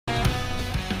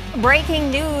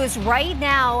Breaking news right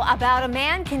now about a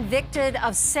man convicted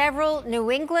of several New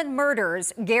England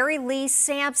murders. Gary Lee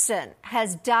Sampson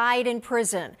has died in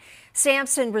prison.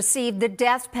 Sampson received the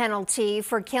death penalty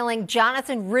for killing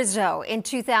Jonathan Rizzo in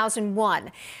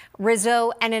 2001.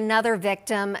 Rizzo and another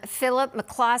victim, Philip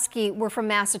McCloskey, were from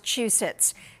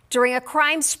Massachusetts. During a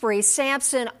crime spree,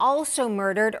 Sampson also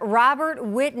murdered Robert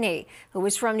Whitney, who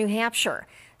was from New Hampshire.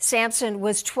 Sampson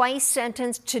was twice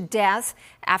sentenced to death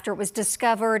after it was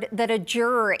discovered that a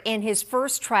juror in his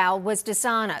first trial was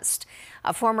dishonest.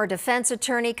 A former defense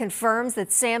attorney confirms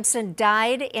that Sampson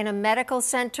died in a medical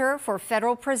center for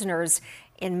federal prisoners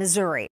in Missouri.